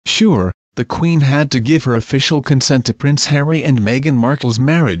sure, the Queen had to give her official consent to Prince Harry and Meghan Markle's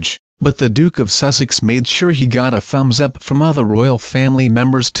marriage, but the Duke of Sussex made sure he got a thumbs up from other royal family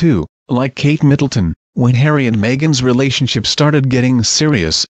members too, like Kate Middleton. When Harry and Meghan's relationship started getting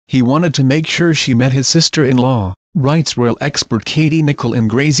serious, he wanted to make sure she met his sister-in-law, writes royal expert Katie Nicholl in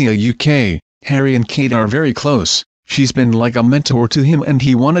Grazia UK. Harry and Kate are very close. She's been like a mentor to him and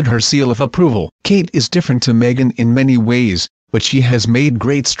he wanted her seal of approval. Kate is different to Meghan in many ways, but she has made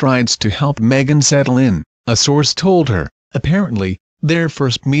great strides to help Meghan settle in, a source told her. Apparently, their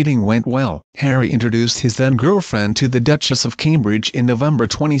first meeting went well. Harry introduced his then-girlfriend to the Duchess of Cambridge in November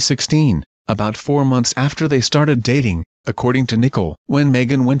 2016, about 4 months after they started dating, according to Nicholl. When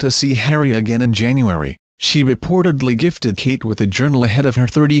Meghan went to see Harry again in January, she reportedly gifted Kate with a journal ahead of her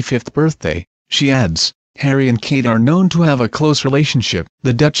 35th birthday. She adds, Harry and Kate are known to have a close relationship.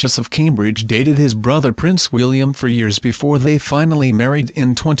 The Duchess of Cambridge dated his brother Prince William for years before they finally married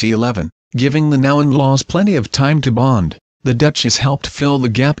in 2011, giving the now-in-laws plenty of time to bond. The Duchess helped fill the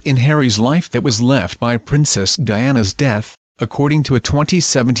gap in Harry's life that was left by Princess Diana's death, according to a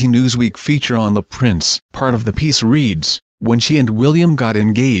 2017 Newsweek feature on the prince. Part of the piece reads, when she and William got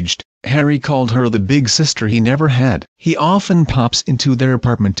engaged, Harry called her the big sister he never had. He often pops into their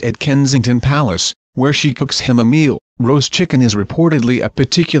apartment at Kensington Palace, where she cooks him a meal. Roast chicken is reportedly a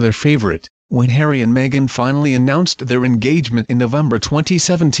particular favorite. When Harry and Meghan finally announced their engagement in November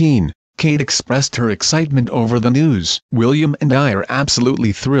 2017, Kate expressed her excitement over the news. William and I are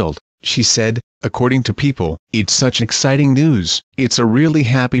absolutely thrilled, she said, according to People. It's such exciting news. It's a really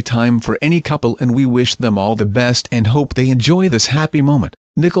happy time for any couple and we wish them all the best and hope they enjoy this happy moment.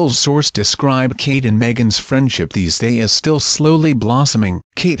 Nicholl's source described Kate and Meghan's friendship these days as still slowly blossoming.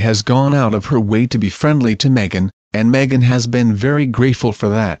 Kate has gone out of her way to be friendly to Meghan, and Meghan has been very grateful for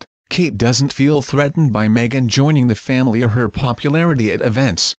that. Kate doesn't feel threatened by Meghan joining the family or her popularity at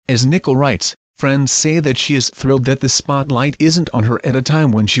events. As Nicholl writes, friends say that she is thrilled that the spotlight isn't on her at a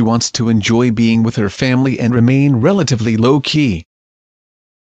time when she wants to enjoy being with her family and remain relatively low-key.